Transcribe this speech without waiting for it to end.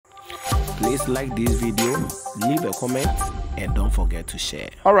Please like this video, leave a comment, and don't forget to share.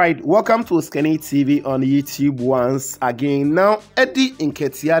 Alright, welcome to Skinny TV on YouTube once again. Now, Eddie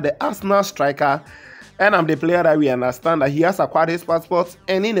Nketiah, the Arsenal striker, and I'm the player that we understand that he has acquired his passport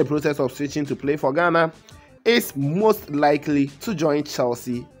and in the process of switching to play for Ghana, is most likely to join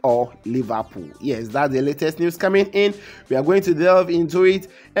Chelsea or Liverpool. Yes, that's the latest news coming in. We are going to delve into it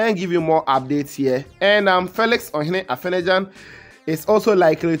and give you more updates here. And Afena Gyan is also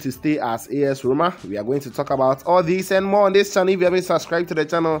likely to stay as AS Roma. We are going to talk about all this and more on this channel. If you haven't subscribed to the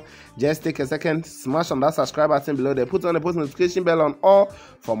channel, just take a second, smash on that subscribe button below there, put on the post notification bell on all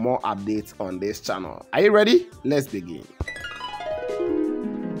for more updates on this channel. Are you ready? Let's begin.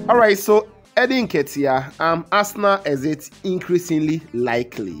 Alright, so Eddie Nketiah, Arsenal is it increasingly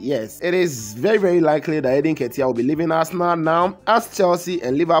likely? Yes, it is very, very likely that Eddie Nketiah will be leaving Arsenal now as Chelsea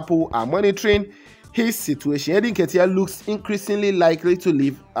and Liverpool are monitoring his situation. Eddie Nketiah looks increasingly likely to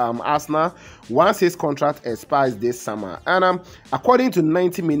leave Arsenal once his contract expires this summer. And according to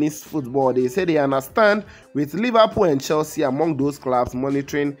 90 Minutes Football, they say they understand with Liverpool and Chelsea among those clubs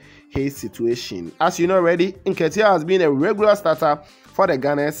monitoring his situation. As you know already, Nketiah has been a regular starter for the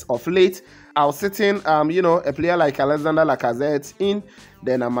Gunners of late, outsitting a player like Alexander Lacazette in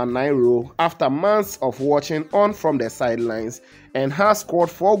the number 9 role after months of watching on from the sidelines, and has scored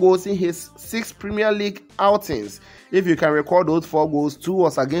 4 goals in his 6 Premier League outings. If you can recall those 4 goals, 2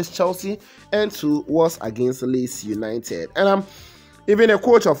 was against Chelsea and 2 was against Leeds United. And even a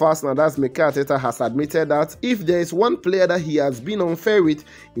coach of Arsenal, that's Nketiah, has admitted that if there is one player that he has been unfair with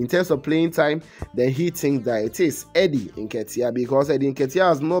in terms of playing time, then he thinks that it is Eddie Nketiah, because Eddie Nketiah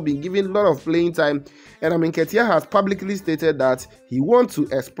has not been given a lot of playing time. And Nketiah has publicly stated that he wants to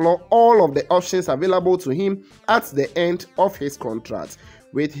explore all of the options available to him at the end of his contract.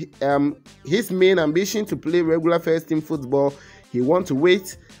 With his main ambition to play regular first team football, he wants to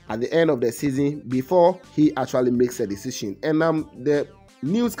wait at the end of the season before he actually makes a decision. And the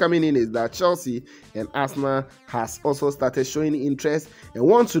news coming in is that Chelsea and Arsenal has also started showing interest and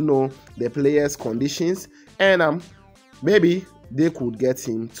want to know the player's conditions, and maybe they could get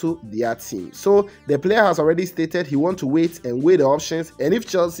him to their team. So the player has already stated he wants to wait and weigh the options, and if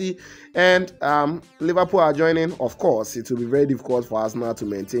Chelsea and Liverpool are joining, of course it will be very difficult for Arsenal to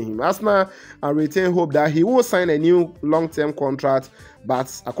maintain him. Arsenal retain hope that he will sign a new long-term contract,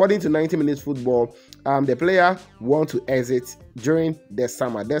 but according to 90 Minutes Football, the player wants to exit during the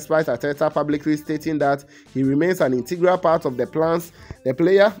summer, despite Arteta publicly stating that he remains an integral part of the plans. The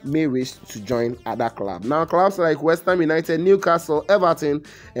player may wish to join other clubs. Now, clubs like West Ham United, Newcastle, Everton,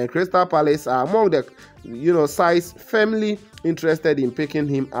 and Crystal Palace are among the sides firmly interested in picking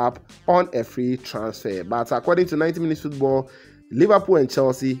him up on a free transfer. But according to 90 Minutes Football, Liverpool and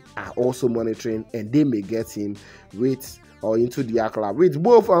Chelsea are also monitoring, and they may get him with or into their club, with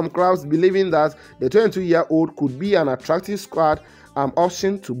both clubs believing that the 22-year-old could be an attractive squad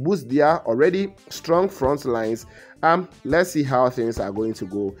option to boost their already strong front lines. Let's see how things are going to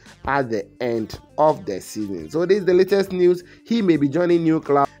go at the end of the season. So this is the latest news. He may be joining new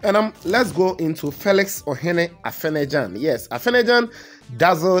club. And let's go into Afena Gyan. Yes, Afena Gyan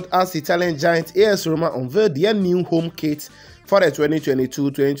dazzled as Italian giant AS Roma unveiled their new home kit for the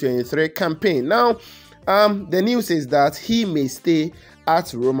 2022-2023 campaign. Now, the news is that he may stay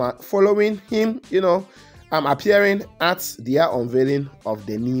at Roma following him, appearing at their unveiling of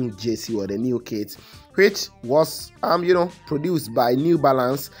the new jersey or the new kit, which was, produced by New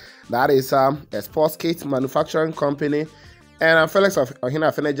Balance. That is a sports kit manufacturing company. And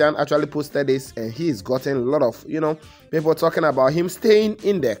Afena Gyan actually posted this, and he's gotten a lot of, people talking about him staying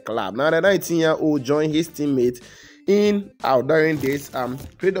in the club. Now, the 19-year-old joined his teammate during this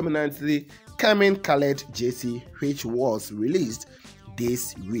predominantly colored jersey, which was released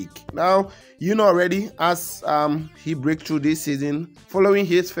this week. Now, already as he break through this season following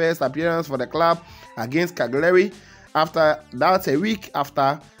his first appearance for the club against Cagliari. After that, a week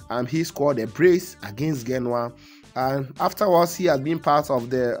after he scored a brace against Genoa, and afterwards he has been part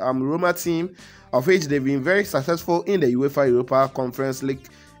of the Roma team, of which they've been very successful in the UEFA Europa Conference League,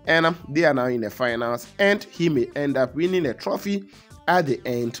 and they are now in the finals, and he may end up winning a trophy at the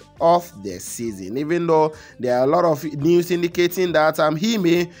end of the season, even though there are a lot of news indicating that he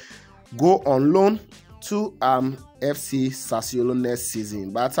may go on loan to FC Sassuolo next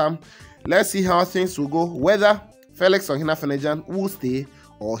season. But let's see how things will go, whether Afena Gyan will stay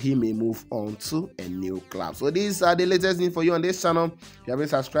or he may move on to a new club. So these are the latest news for you on this channel. If you haven't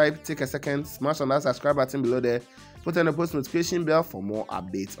subscribed, take a second, smash on that subscribe button below there, put on the post notification bell for more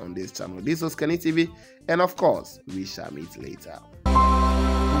updates on this channel. This was Skinny TV, and of course, we shall meet later.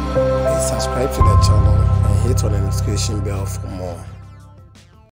 Please subscribe to the channel and hit on the notification bell for more.